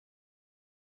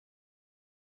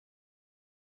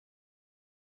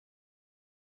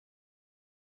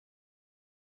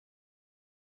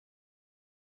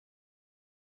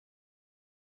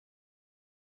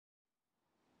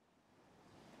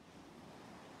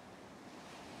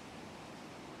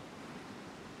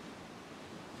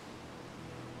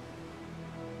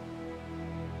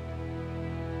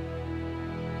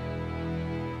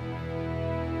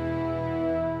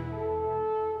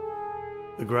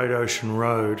The Great Ocean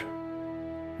Road,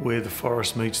 where the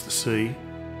forest meets the sea,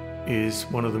 is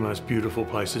one of the most beautiful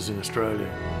places in Australia.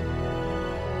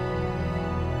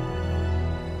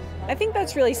 I think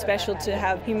that's really special to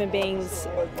have human beings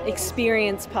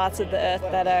experience parts of the earth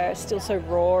that are still so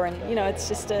raw, and it's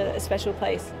just a special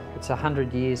place. It's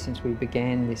 100 years since we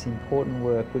began this important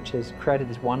work which has created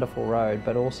this wonderful road,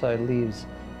 but also lives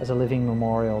as a living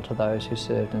memorial to those who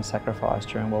served and sacrificed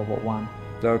during World War I.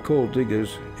 They were called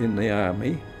diggers in the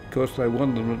army because they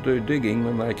wanted them to do digging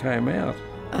when they came out.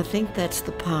 I think that's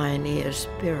the pioneer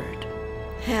spirit.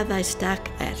 How they stuck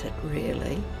at it,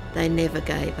 really. They never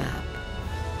gave up.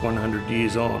 100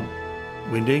 years on,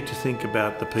 we need to think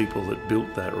about the people that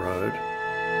built that road.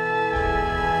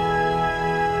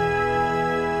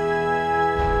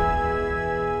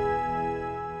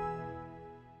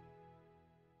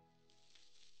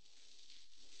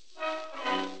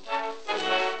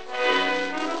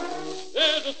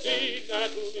 There's a scene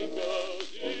that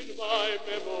lingers in my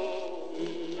memory.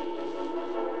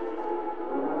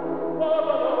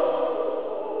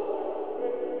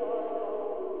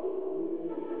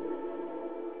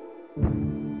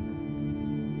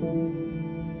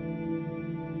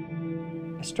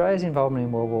 Australia's involvement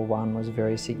in World War I was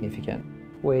very significant.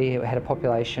 We had a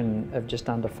population of just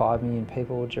under 5 million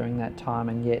people during that time,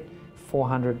 and yet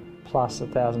 400 plus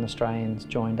 1,000 Australians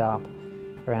joined up.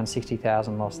 Around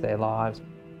 60,000 lost their lives.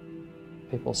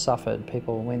 People suffered,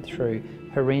 people went through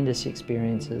horrendous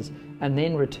experiences and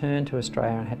then returned to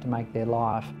Australia and had to make their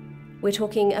life. We're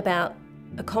talking about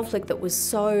a conflict that was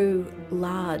so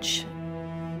large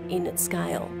in its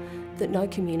scale that no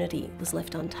community was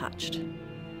left untouched.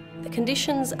 The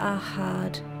conditions are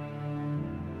hard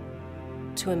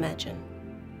to imagine.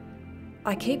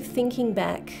 I keep thinking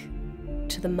back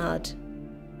to the mud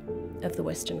of the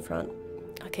Western Front.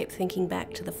 I keep thinking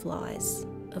back to the flies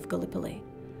of Gallipoli.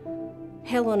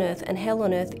 Hell on earth, and hell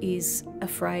on earth is a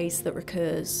phrase that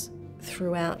recurs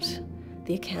throughout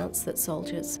the accounts that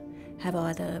soldiers have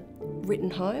either written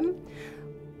home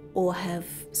or have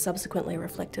subsequently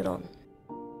reflected on.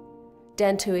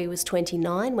 Dan Toohey was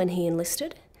 29 when he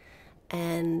enlisted,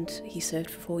 and he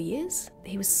served for 4 years.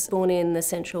 He was born in the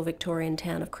central Victorian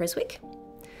town of Creswick.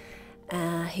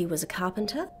 He was a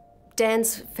carpenter.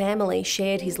 Dan's family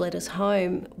shared his letters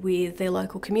home with their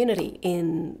local community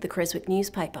in the Creswick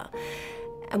newspaper.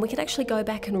 And we could actually go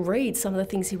back and read some of the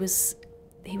things he was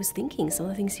thinking, some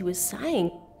of the things he was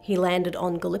saying. He landed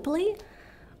on Gallipoli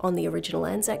on the original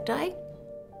Anzac Day,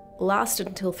 lasted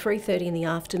until 3:30 in the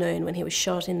afternoon when he was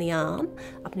shot in the arm,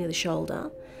 up near the shoulder,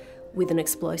 with an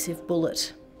explosive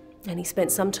bullet. And he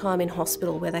spent some time in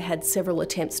hospital where they had several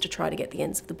attempts to try to get the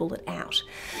ends of the bullet out.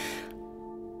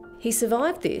 He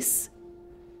survived this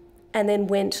and then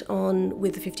went on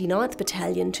with the 59th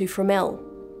Battalion to Fromelles,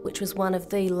 which was one of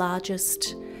the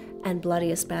largest and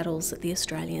bloodiest battles that the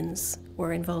Australians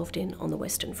were involved in on the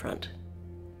Western Front.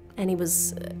 And he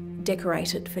was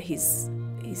decorated for his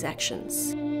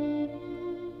actions.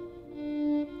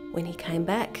 When he came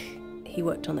back, he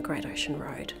worked on the Great Ocean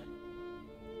Road.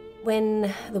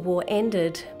 When the war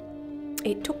ended,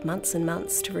 it took months and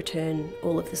months to return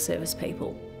all of the service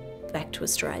people back to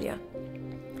Australia.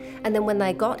 And then when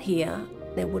they got here,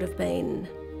 there would have been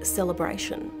a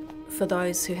celebration for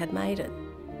those who had made it.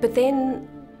 But then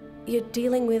you're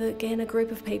dealing with, again, a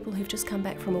group of people who've just come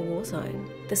back from a war zone,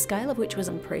 the scale of which was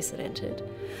unprecedented,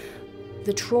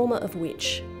 the trauma of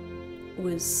which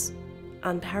was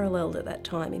unparalleled at that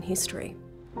time in history.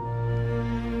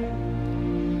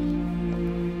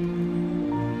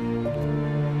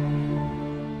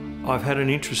 I've had an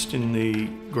interest in the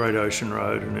Great Ocean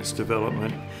Road and its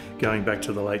development going back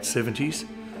to the late 70s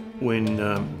when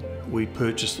we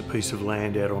purchased a piece of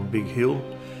land out on Big Hill,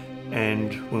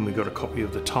 and when we got a copy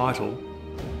of the title,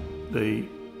 the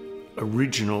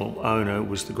original owner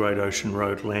was the Great Ocean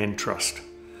Road Land Trust,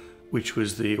 which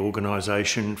was the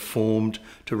organisation formed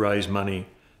to raise money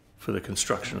for the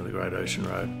construction of the Great Ocean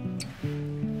Road.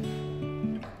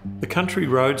 The Country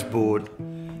Roads Board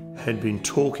had been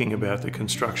talking about the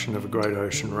construction of a Great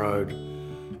Ocean Road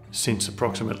since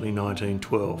approximately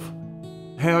 1912.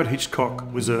 Howard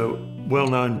Hitchcock was a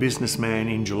well-known businessman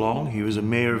in Geelong. He was a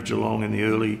mayor of Geelong in the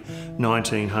early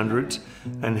 1900s,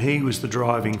 and he was the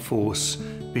driving force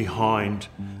behind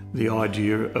the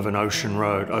idea of an ocean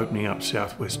road opening up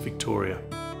southwest Victoria.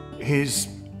 His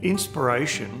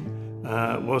inspiration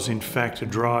was in fact a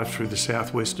drive through the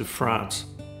southwest of France.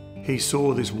 He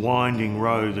saw this winding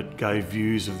road that gave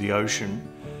views of the ocean,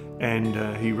 and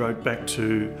he wrote back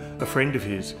to a friend of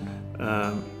his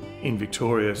in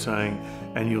Victoria saying,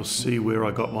 "And you'll see where I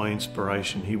got my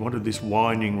inspiration." He wanted this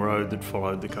winding road that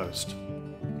followed the coast.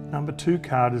 Number 2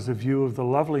 card is a view of the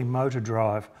lovely motor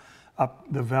drive up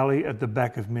the valley at the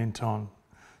back of Menton.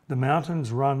 The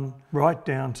mountains run right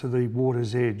down to the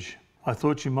water's edge. I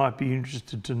thought you might be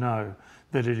interested to know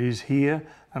that it is here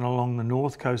and along the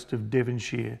north coast of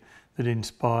Devonshire that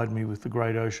inspired me with the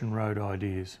Great Ocean Road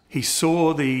ideas. He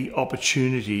saw the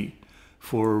opportunity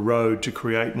for a road to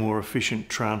create more efficient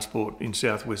transport in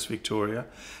southwest Victoria,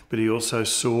 but he also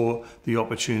saw the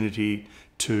opportunity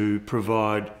to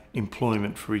provide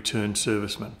employment for returned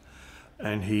servicemen.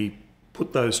 And he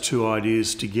put those two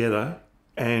ideas together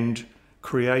and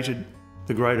created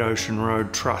the Great Ocean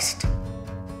Road Trust.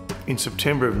 In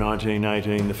September of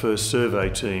 1918, the first survey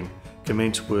team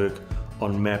commenced work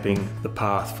on mapping the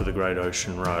path for the Great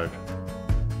Ocean Road.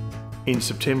 In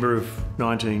September of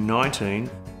 1919,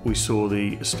 we saw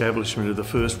the establishment of the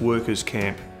first workers'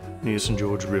 camp near St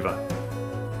George River.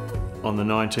 On the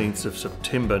 19th of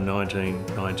September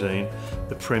 1919,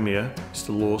 the Premier,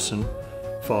 Mr Lawson,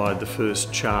 fired the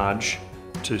first charge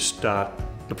to start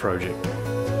the project.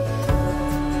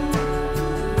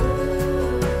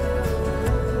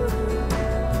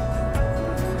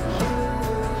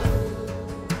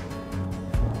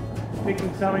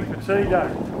 Picking something for tea,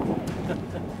 Doug.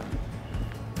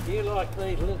 Do you like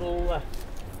these little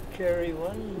cherry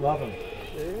ones? Love them.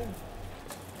 Yeah.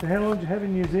 So how long did you have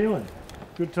in New Zealand?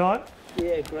 Good time?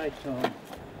 Yeah, great time.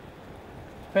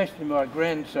 Especially my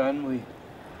grandson, we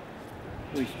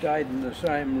stayed in the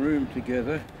same room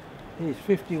together. He's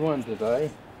 51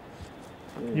 today.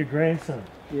 Yeah. Your grandson?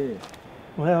 Yeah.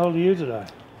 Well, how old are you today?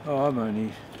 Oh, I'm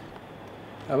only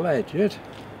a lad yet.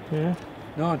 Yeah?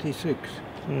 96.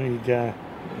 There you go. Yeah.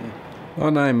 My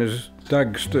name is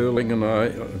Doug Sterling and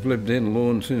I've lived in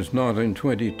Lorne since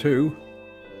 1922,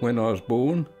 when I was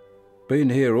born. Been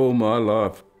here all my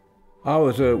life. I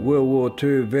was a World War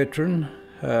II veteran,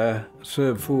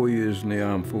 served 4 years in the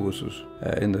Armed Forces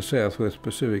in the Southwest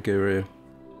Pacific area.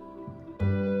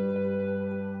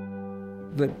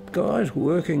 The guys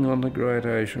working on the Great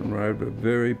Ocean Road were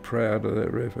very proud of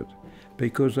their effort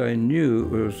because they knew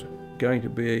it was going to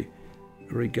be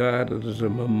regarded as a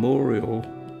memorial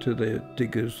to their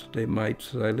diggers, their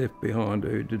mates they left behind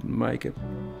who didn't make it.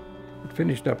 It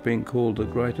finished up being called the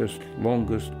greatest,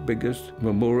 longest, biggest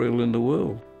memorial in the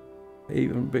world,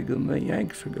 even bigger than the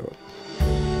Yanks have got.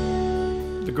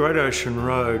 The Great Ocean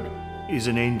Road is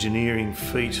an engineering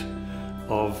feat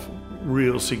of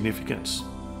real significance.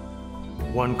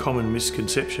 One common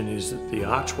misconception is that the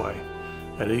archway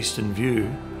at Eastern View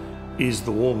is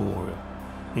the War Memorial.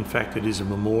 In fact, it is a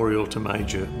memorial to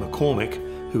Major McCormick,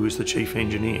 who was the chief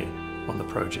engineer on the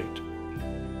project.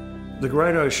 The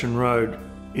Great Ocean Road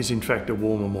is in fact a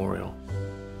war memorial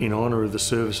in honour of the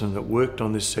servicemen that worked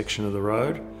on this section of the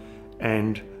road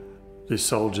and the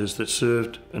soldiers that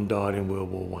served and died in World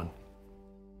War I.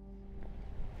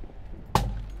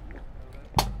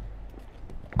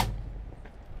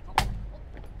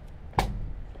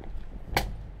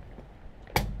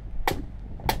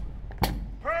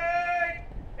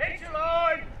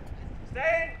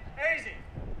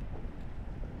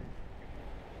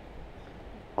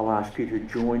 I'll ask you to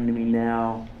join me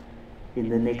now in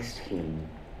the next hymn.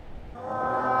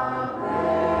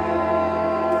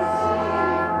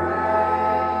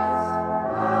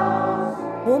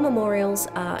 War memorials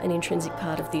are an intrinsic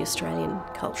part of the Australian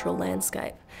cultural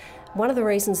landscape. One of the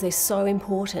reasons they're so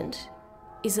important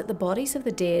is that the bodies of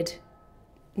the dead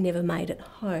never made it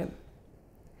home.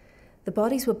 The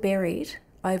bodies were buried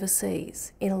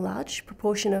overseas. In a large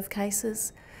proportion of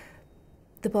cases,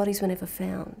 the bodies were never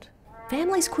found.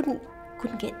 Families couldn't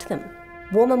get to them.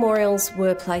 War memorials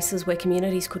were places where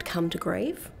communities could come to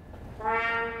grieve.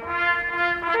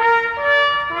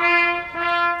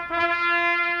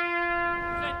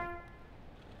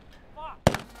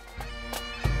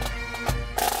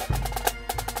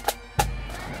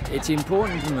 It's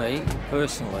important to me,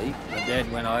 personally. My dad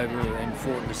went over and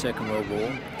fought in the Second World War.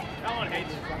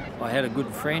 I had a good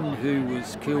friend who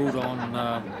was killed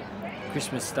on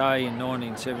Christmas Day in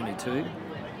 1972.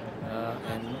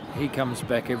 And he comes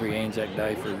back every Anzac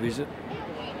Day for a visit,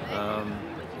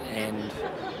 and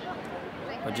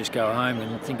I just go home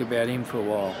and think about him for a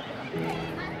while.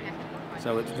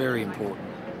 So it's very important.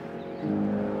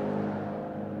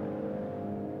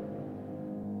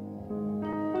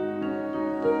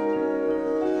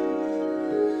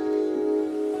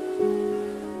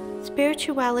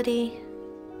 Spirituality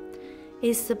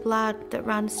is the blood that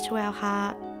runs to our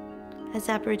heart as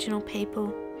Aboriginal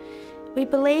people. We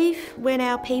believe when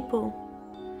our people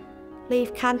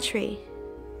leave country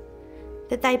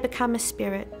that they become a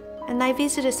spirit and they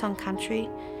visit us on country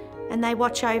and they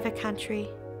watch over country,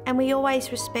 and we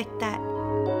always respect that.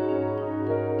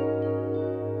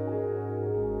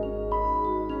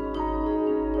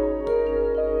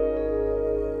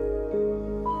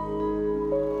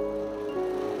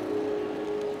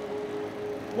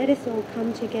 let us all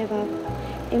come together,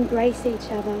 embrace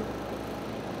each other,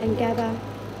 and gather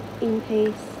in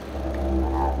peace.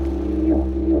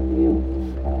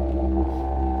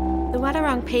 The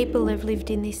Wadawurrung people have lived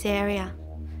in this area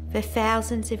for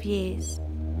thousands of years.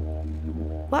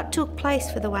 What took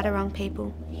place for the Wadawurrung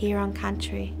people here on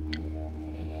country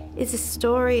is a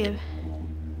story of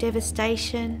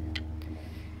devastation,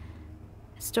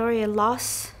 a story of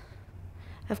loss,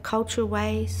 of cultural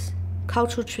ways,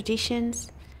 cultural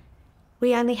traditions.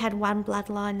 We only had one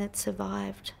bloodline that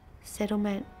survived,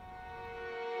 settlement.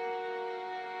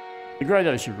 The Great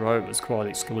Ocean Road was quite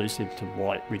exclusive to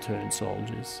white returned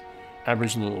soldiers.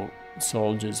 Aboriginal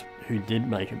soldiers who did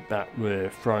make it back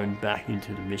were thrown back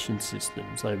into the mission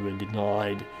systems. They were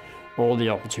denied all the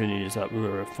opportunities that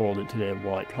were afforded to their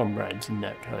white comrades in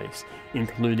that case,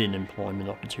 including employment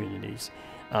opportunities.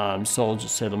 Soldier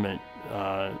settlement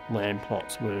land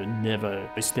plots were never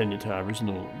extended to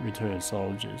Aboriginal returned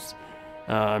soldiers.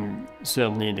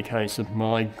 Certainly in the case of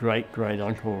my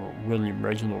great-great-uncle William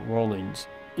Reginald Rawlings,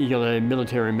 he got a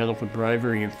military medal for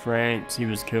bravery in France. He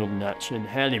was killed in action.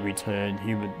 Had he returned,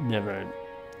 he would never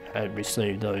have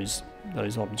received those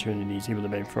opportunities. He would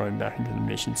have been thrown back into the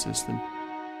mission system.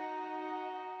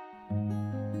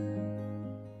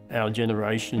 Our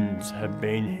generations have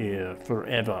been here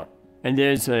forever, and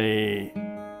there's a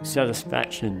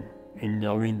satisfaction in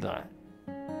knowing that.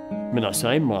 When I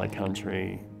say my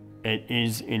country, it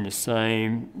is in the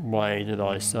same way that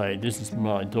I say, this is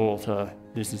my daughter,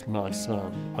 this is my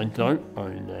son. I don't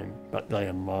own them, but they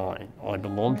are mine. I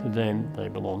belong to them, they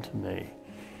belong to me.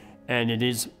 And it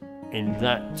is in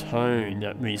that tone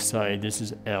that we say, this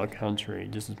is our country,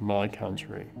 this is my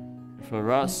country.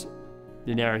 For us,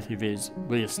 the narrative is,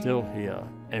 we are still here,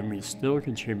 and we're still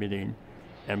contributing,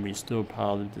 and we're still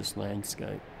part of this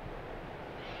landscape.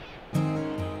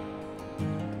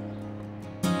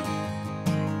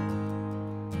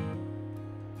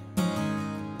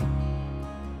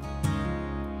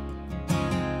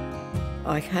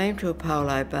 I came to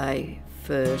Apollo Bay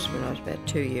first when I was about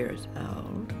 2 years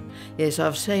old. Yes,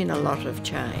 I've seen a lot of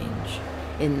change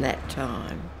in that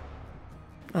time.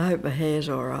 I hope my hair's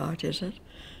all right, is it?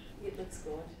 It looks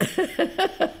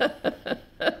good.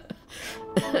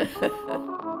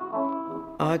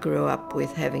 I grew up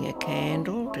with having a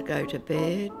candle to go to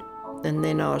bed, and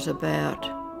then I was about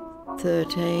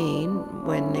 13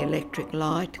 when the electric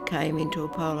light came into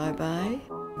Apollo Bay.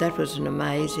 That was an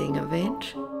amazing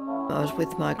event. I was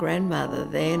with my grandmother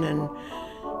then, and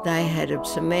they had a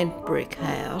cement brick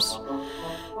house,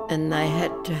 and they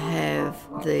had to have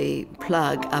the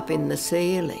plug up in the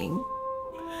ceiling,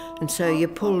 and so you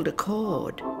pulled a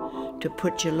cord to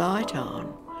put your light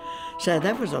on. So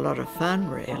that was a lot of fun,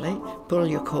 really. Pull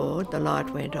your cord, the light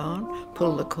went on.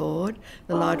 Pull the cord,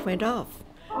 the light went off.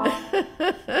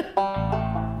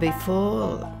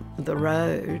 Before the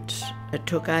roads, it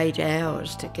took 8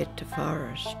 hours to get to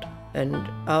Forest, and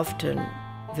often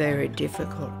very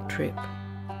difficult trip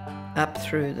up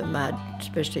through the mud,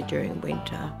 especially during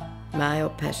winter. Mail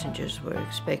passengers were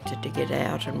expected to get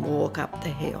out and walk up the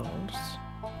hills.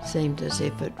 Seemed as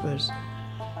if it was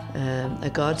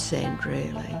a godsend,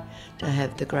 really, to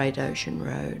have the Great Ocean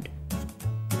Road.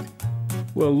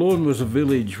 Well, Lorne was a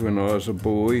village when I was a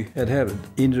boy. It had an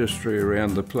industry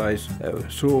around the place,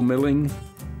 sawmilling,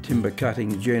 timber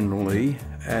cutting generally,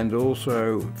 and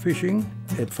also fishing.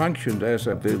 It functioned as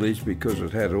a village because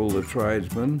it had all the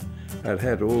tradesmen, it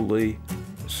had all the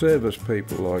service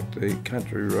people like the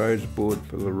Country Roads Board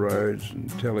for the roads and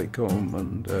telecom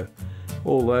and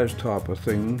all those type of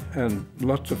things, and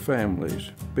lots of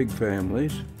families, big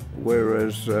families,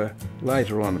 whereas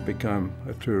later on it became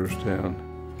a tourist town.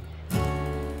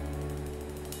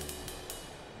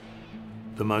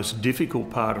 The most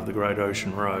difficult part of the Great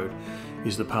Ocean Road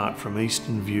is the part from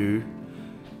Eastern View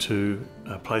to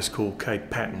a place called Cape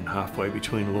Patton, halfway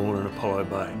between Lorne and Apollo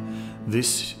Bay.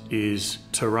 This is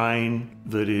terrain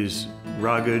that is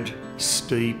rugged,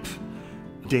 steep,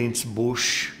 dense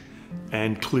bush,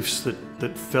 and cliffs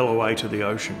that fell away to the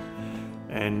ocean.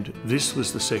 And this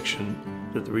was the section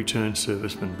that the return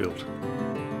servicemen built.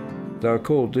 They were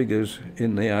called diggers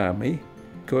in the army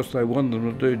because they wanted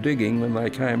them to do digging when they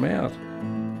came out.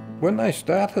 When they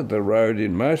started the road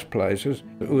in most places,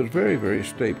 it was very, very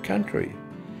steep country,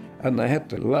 and they had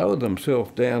to lower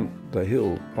themselves down the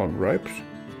hill on ropes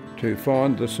to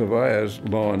find the surveyor's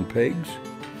line pegs,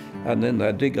 and then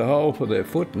they'd dig a hole for their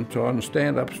foot and try and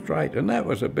stand up straight, and that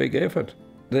was a big effort.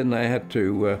 Then they had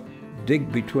to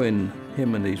dig between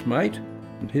him and his mate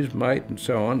and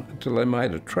so on, until they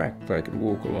made a track they could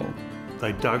walk along.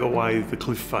 They dug away the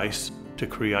cliff face to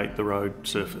create the road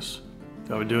surface.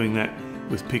 They were doing that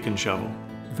with pick and shovel.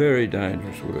 Very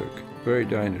dangerous work, very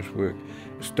dangerous work.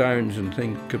 Stones and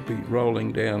things could be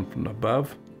rolling down from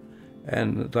above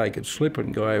and they could slip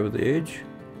and go over the edge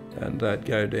and they'd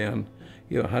go down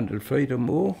 100 feet or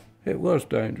more. It was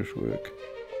dangerous work.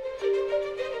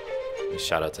 You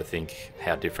shudder to think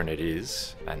how different it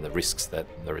is and the risks that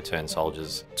the returned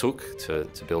soldiers took to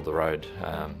build the road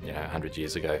 100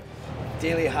 years ago.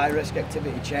 Daily high-risk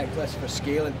activity checklist for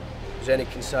scaling. Was there any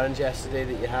concerns yesterday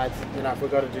that you had? If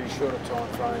we've got to do shorter time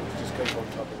frames, just keep on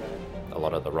top of that. A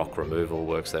lot of the rock removal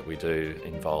works that we do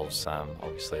involves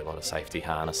obviously a lot of safety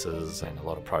harnesses and a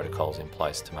lot of protocols in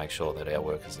place to make sure that our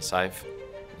workers are safe.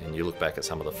 And you look back at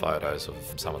some of the photos of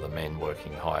some of the men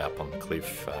working high up on the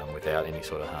cliff without any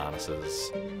sort of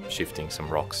harnesses, shifting some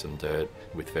rocks and dirt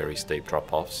with very steep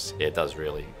drop-offs. Yeah, it does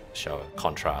really show a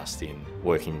contrast in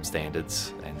working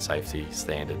standards and safety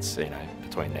standards,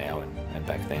 between now and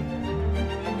back then.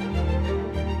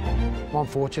 I'm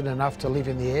fortunate enough to live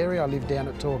in the area. I live down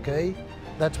at Torquay.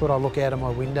 That's what I look out of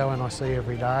my window and I see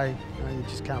every day. You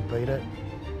just can't beat it.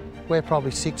 We're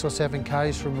probably 6 or 7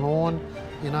 k's from Lorne.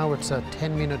 It's a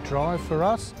 10-minute drive for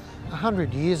us.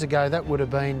 100 years ago, that would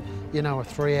have been, a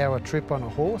 3-hour trip on a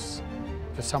horse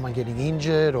for someone getting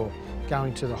injured or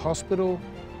going to the hospital.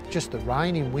 Just the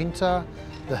rain in winter,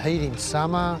 the heat in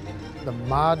summer, the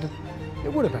mud.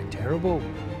 It would have been terrible.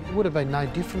 It would have been no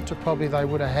different to probably they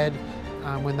would have had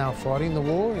when they were fighting the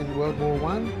war in World War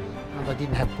I. They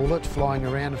didn't have bullets flying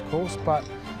around, of course, but,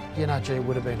 gee, it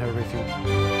would have been horrific.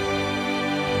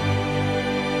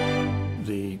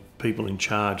 The people in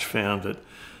charge found that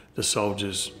the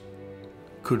soldiers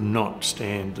could not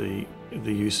stand the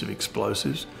use of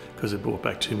explosives because it brought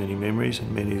back too many memories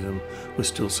and many of them were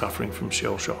still suffering from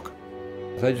shell shock.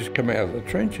 They just come out of the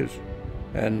trenches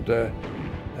and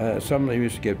some of them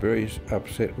used to get very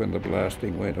upset when the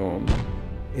blasting went on.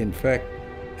 In fact,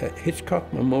 at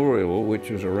Hitchcock Memorial,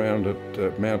 which is around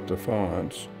at Mount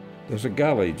Defiance, there's a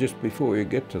gully just before you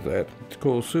get to that. It's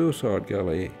called Suicide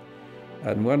Gully.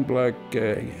 And one bloke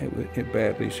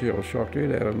badly shell-shocked,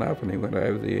 he'd had enough and he went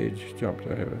over the edge, jumped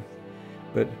over.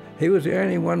 But he was the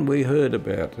only one we heard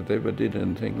about that ever did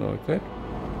anything like that.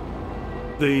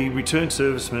 The returned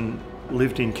servicemen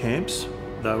lived in camps.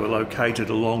 They were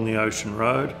located along the Ocean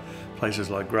Road,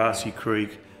 places like Grassy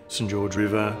Creek, St George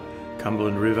River,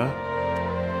 Cumberland River.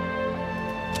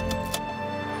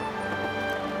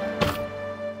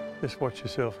 Just watch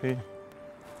yourself here.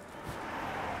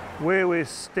 Where we're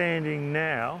standing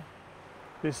now,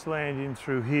 this land in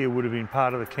through here would have been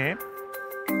part of the camp.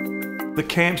 The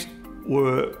camps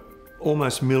were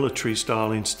almost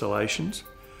military-style installations,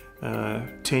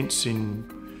 tents in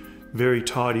very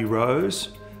tidy rows.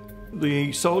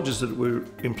 The soldiers that were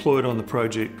employed on the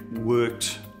project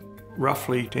worked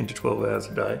roughly 10 to 12 hours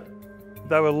a day.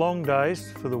 They were long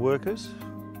days for the workers.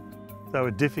 They were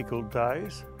difficult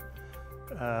days.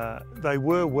 They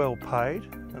were well paid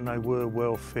and they were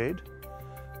well fed,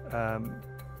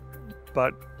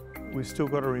 but we've still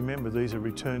got to remember these are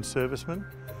returned servicemen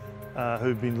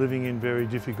who've been living in very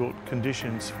difficult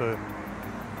conditions for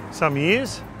some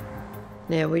years.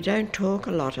 Now, we don't talk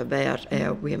a lot about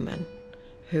our women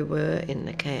who were in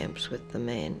the camps with the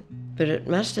men, but it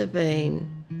must have been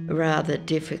rather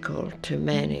difficult to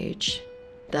manage.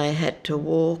 They had to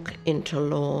walk into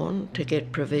Lorne to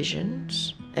get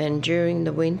provisions, and during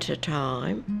the winter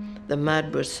time, the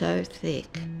mud was so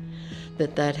thick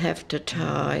that they'd have to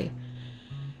tie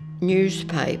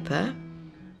newspaper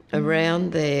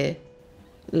around their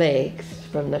legs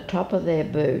from the top of their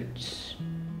boots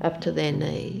up to their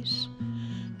knees,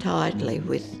 tightly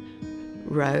with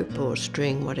rope or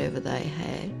string, whatever they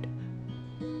had,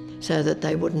 so that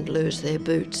they wouldn't lose their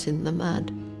boots in the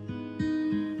mud.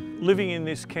 Living in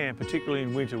this camp, particularly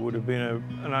in winter, would have been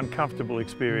an uncomfortable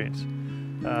experience.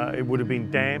 It would have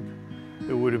been damp,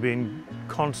 it would have been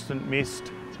constant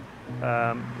mist,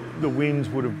 the winds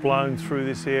would have blown through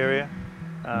this area.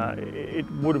 It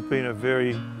would have been a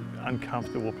very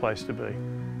uncomfortable place to be.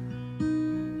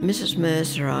 Mrs.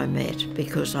 Mercer I met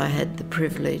because I had the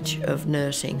privilege of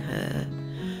nursing her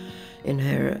in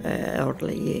her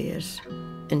elderly years.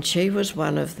 And she was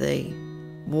one of the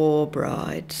war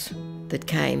brides that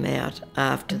came out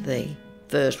after the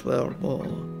First World War.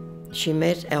 She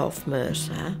met Alf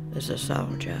Mercer as a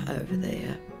soldier over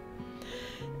there,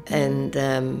 and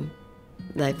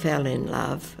they fell in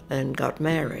love and got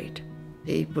married.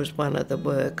 He was one of the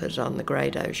workers on the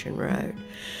Great Ocean Road,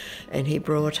 and he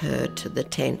brought her to the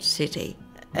tent city.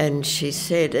 And she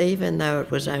said even though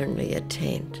it was only a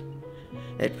tent,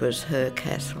 it was her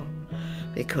castle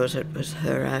because it was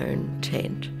her own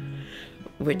tent,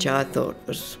 which I thought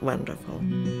was wonderful.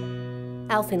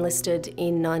 Alf enlisted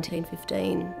in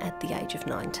 1915 at the age of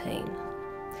 19,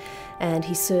 and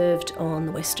he served on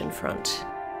the Western Front.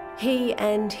 He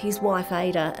and his wife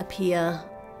Ada appear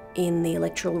in the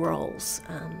electoral rolls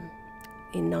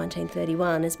in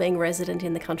 1931 as being resident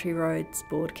in the Country Roads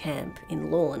Board camp in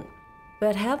Lorne.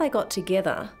 But how they got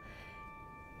together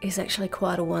is actually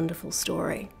quite a wonderful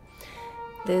story.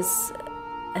 There's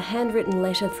a handwritten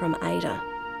letter from Ada.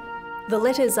 The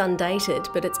letter's undated,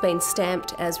 but it's been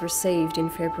stamped as received in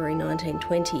February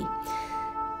 1920.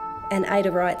 And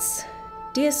Ada writes,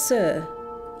 "Dear Sir,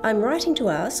 I'm writing to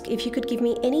ask if you could give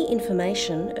me any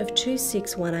information of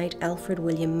 2618 Alfred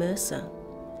William Mercer.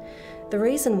 The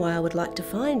reason why I would like to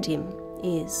find him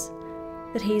is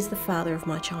that he is the father of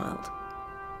my child."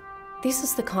 This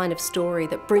is the kind of story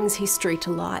that brings history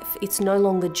to life. It's no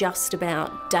longer just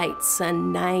about dates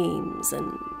and names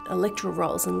and electoral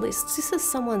rolls and lists. This is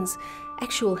someone's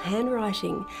actual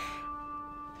handwriting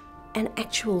and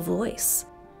actual voice.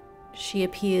 She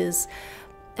appears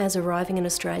as arriving in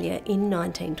Australia in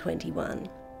 1921,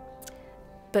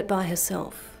 but by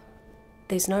herself.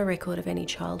 There's no record of any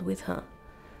child with her.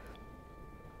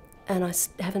 And I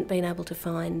haven't been able to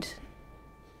find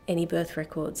any birth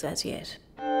records as yet.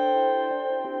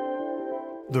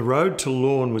 The road to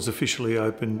Lorne was officially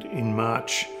opened in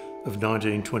March of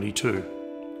 1922.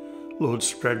 Lord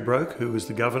Stradbroke, who was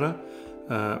the governor,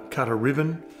 cut a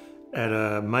ribbon at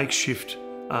a makeshift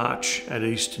arch at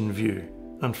Eastern View.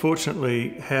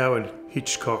 Unfortunately, Howard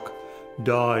Hitchcock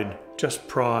died just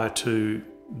prior to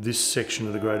this section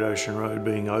of the Great Ocean Road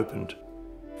being opened.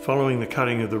 Following the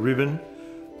cutting of the ribbon,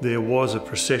 there was a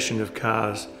procession of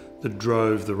cars that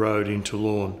drove the road into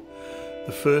Lorne.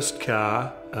 The first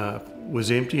car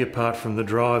was empty apart from the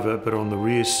driver, but on the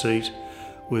rear seat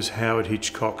was Howard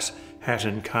Hitchcock's hat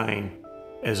and cane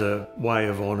as a way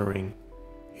of honouring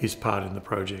his part in the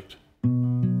project.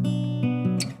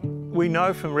 We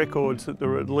know from records that there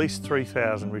were at least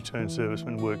 3,000 returned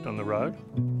servicemen worked on the road.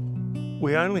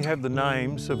 We only have the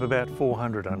names of about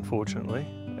 400, unfortunately,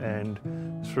 and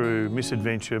through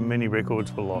misadventure, many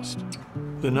records were lost.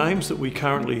 The names that we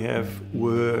currently have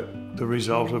were the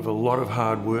result of a lot of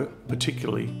hard work,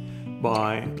 particularly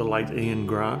by the late Ian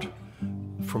Grant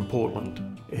from Portland.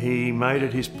 He made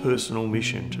it his personal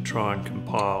mission to try and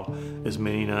compile as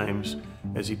many names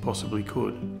as he possibly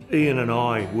could. Ian and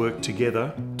I worked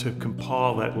together to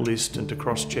compile that list and to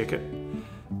cross-check it,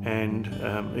 and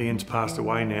Ian's passed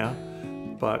away now,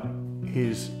 but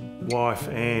his wife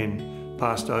Anne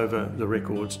passed over the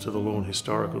records to the Lorne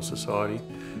Historical Society.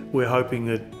 We're hoping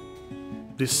that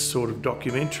this sort of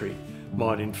documentary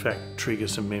might in fact trigger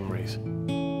some memories.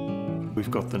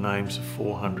 We've got the names of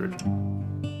 400.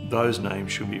 Those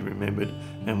names should be remembered,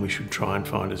 and we should try and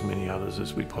find as many others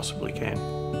as we possibly can.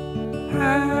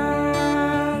 Hello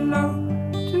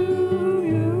to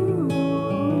you.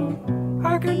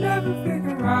 I could never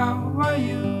figure out why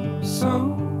you're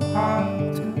so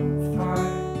hard to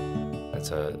find.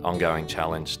 It's an ongoing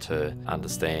challenge to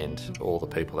understand all the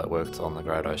people that worked on the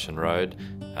Great Ocean Road.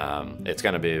 It's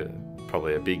going to be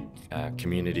probably a big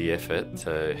community effort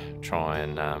to try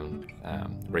and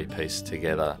repiece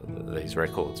together these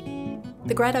records.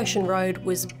 The Great Ocean Road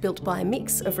was built by a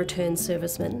mix of returned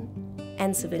servicemen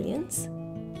and civilians,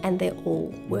 and they're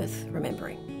all worth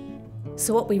remembering.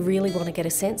 So what we really want to get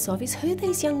a sense of is who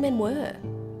these young men were.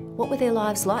 What were their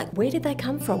lives like? Where did they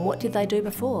come from? What did they do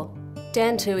before?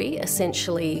 Dan Toohey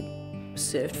essentially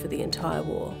served for the entire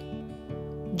war.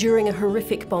 During a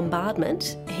horrific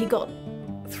bombardment, he got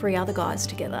 3 other guys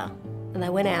together and they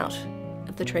went out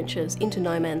of the trenches into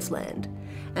no man's land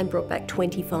and brought back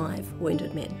 25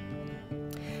 wounded men.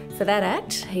 For that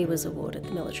act, he was awarded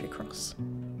the Military Cross.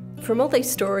 From all these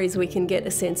stories, we can get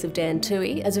a sense of Dan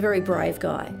Toohey as a very brave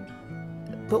guy.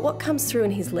 But what comes through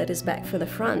in his letters back for the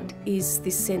front is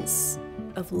this sense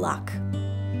of luck.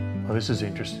 Well, this is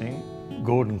interesting.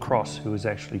 Gordon Cross, who was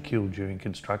actually killed during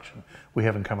construction. We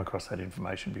haven't come across that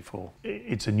information before.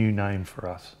 It's a new name for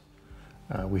us.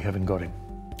 We haven't got him.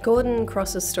 Gordon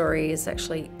Cross's story is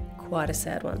actually quite a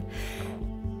sad one.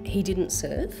 He didn't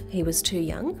serve, he was too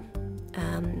young.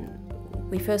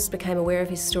 We first became aware of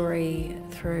his story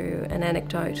through an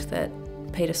anecdote that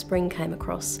Peter Spring came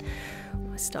across.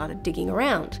 I started digging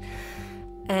around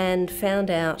and found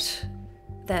out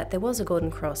that there was a Gordon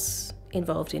Cross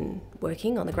involved in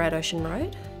working on the Great Ocean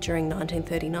Road during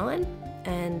 1939,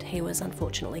 and he was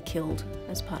unfortunately killed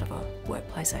as part of a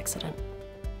workplace accident.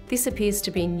 This appears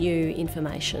to be new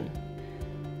information,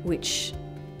 which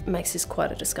makes this quite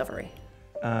a discovery.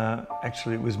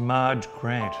 Actually, it was Marge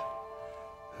Grant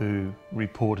who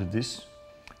reported this.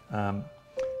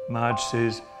 Marge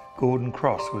says, Gordon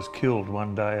Cross was killed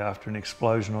one day after an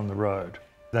explosion on the road.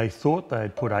 They thought they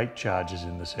had put 8 charges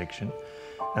in the section,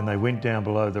 and they went down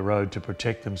below the road to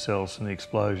protect themselves from the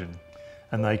explosion.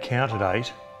 And they counted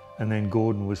 8, and then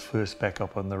Gordon was first back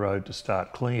up on the road to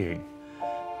start clearing.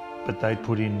 But they'd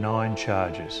put in 9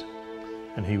 charges,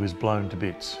 and he was blown to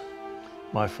bits.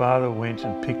 My father went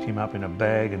and picked him up in a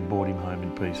bag and brought him home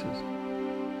in pieces.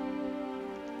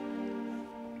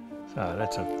 So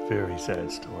that's a very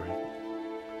sad story.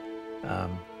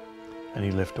 And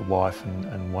he left a wife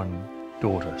and 1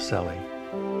 daughter, Sally.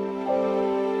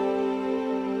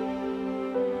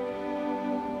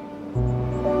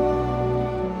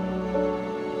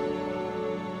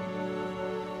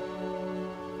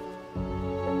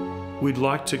 We'd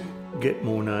like to get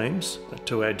more names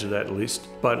to add to that list,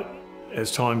 but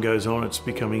as time goes on, it's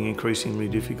becoming increasingly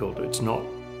difficult. It's not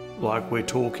like we're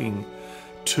talking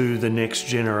to the next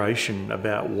generation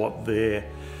about what their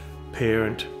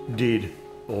parent did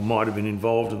or might have been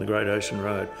involved in the Great Ocean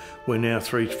Road. We're now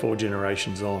 3 to 4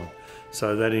 generations on,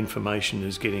 so that information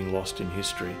is getting lost in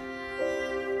history.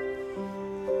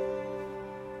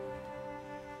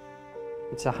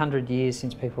 It's 100 years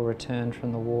since people returned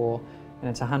from the war, and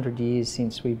it's 100 years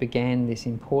since we began this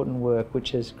important work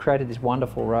which has created this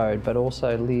wonderful road but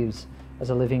also lives as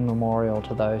a living memorial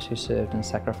to those who served and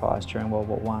sacrificed during World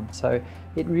War I. So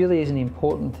it really is an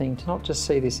important thing to not just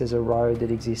see this as a road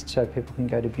that exists so people can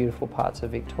go to beautiful parts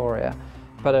of Victoria,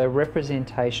 but a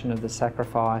representation of the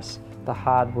sacrifice, the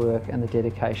hard work and the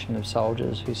dedication of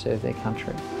soldiers who served their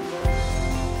country.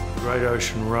 The Great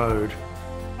Ocean Road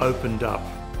opened up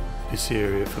this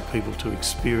area for people to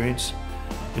experience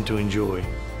and to enjoy.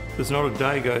 There's not a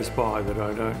day goes by that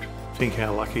I don't think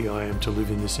how lucky I am to live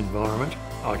in this environment.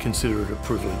 I consider it a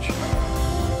privilege.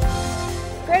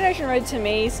 Great Ocean Road to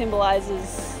me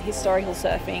symbolises historical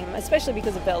surfing, especially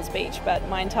because of Bells Beach, but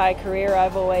my entire career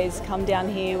I've always come down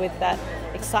here with that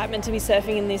excitement to be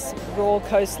surfing in this raw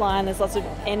coastline. There's lots of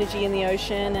energy in the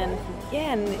ocean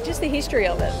and just the history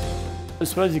of it. I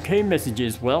suppose the key message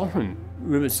is welcome.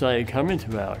 We would say come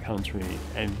into our country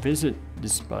and visit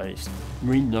this space.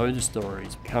 We know the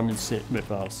stories. Come and sit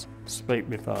with us, speak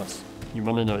with us. You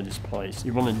want to know this place,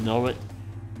 you want to know it,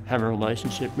 have a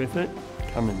relationship with it,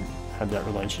 come and have that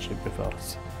relationship with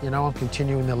us. You know, I'm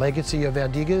continuing the legacy of our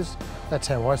diggers. That's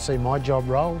how I see my job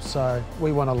role. So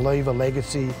we want to leave a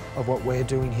legacy of what we're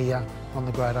doing here on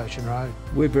the Great Ocean Road.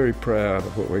 We're very proud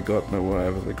of what we've got in the way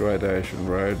of the Great Ocean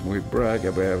Road, and we brag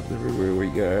about it everywhere we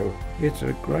go. It's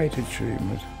a great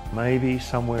achievement. Maybe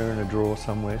somewhere in a drawer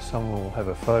somewhere, someone will have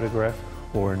a photograph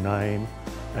or a name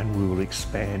and we will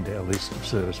expand our list of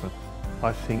servicemen.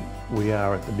 I think we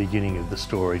are at the beginning of the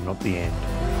story, not the end.